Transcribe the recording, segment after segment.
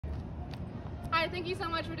Hi, thank you so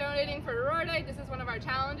much for donating for RIT. This is one of our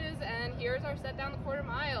challenges, and here's our set down the quarter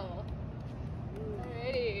mile.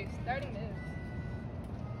 Alrighty, starting this.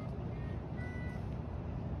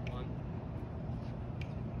 1.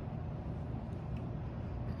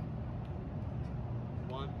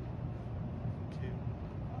 1, 2,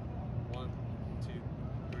 1, 2,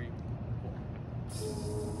 3, 4.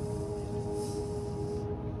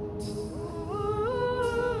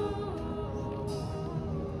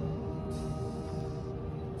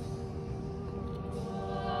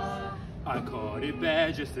 I caught it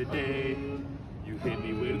bad just today. You hit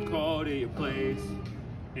me with a call to your place.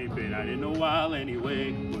 Ain't been out in a while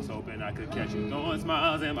anyway. Was hoping I could catch you throwing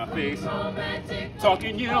smiles in my face.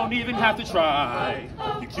 Talking, you don't even have to try.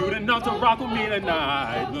 You cute enough to rock with me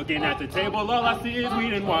tonight. Looking at the table, all I see is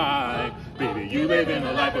weed and wine. Baby, you living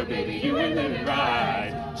the life, but baby, you ain't living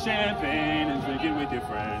right. Champagne and drinking with your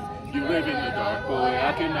friends. You live in the dark, boy,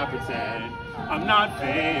 I cannot pretend. I'm not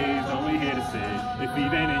phased, only here to sin. If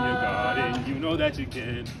even in your garden, you know that you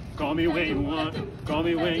can. Call me when you want, call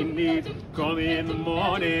me when you need. Call me in the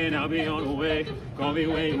morning, I'll be on the way. Call me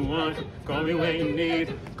when you want, call me when you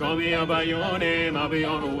need. Call me out by your name, I'll be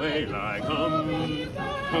on the way. Like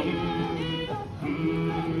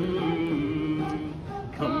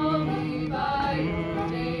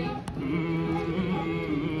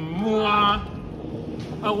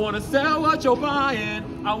I wanna sell what you're buying.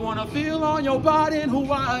 I wanna feel on your body in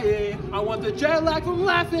Hawaii. I want the jet lag from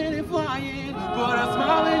laughing and flying. Put a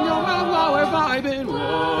smile in your mouth while we're vibing.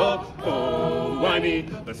 Whoa, oh, I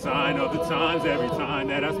mean, a sign of the times every time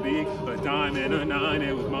that I speak. A dime and a nine,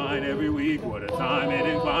 it was mine every week. What a time and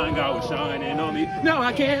incline, God was shining on me. Now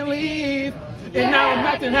I can't leave, and now I'm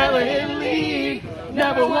acting hella in league.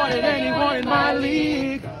 Never wanted anyone in my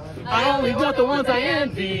league. I only want the ones I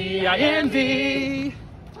envy.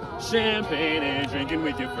 Champagne and drinking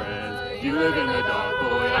with your friends. You live in the dark,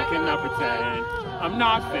 boy, I cannot pretend. I'm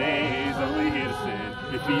not phased, only here to sin.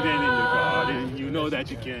 If even in your garden, you know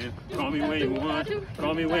that you can. Call me when you want,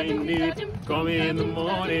 call me when you need. Call me in the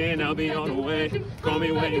morning, I'll be on the way. Call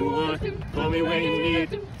me when you want, call me when you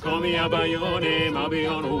need. Call me out by your name, I'll be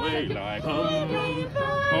on the way. Like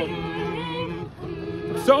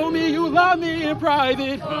Show me you love me in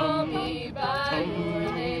private.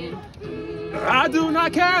 I do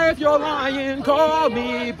not care if you're lying, call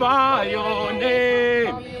me by your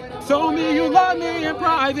name. Show me you love me in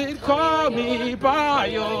private, call me by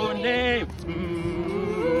your name.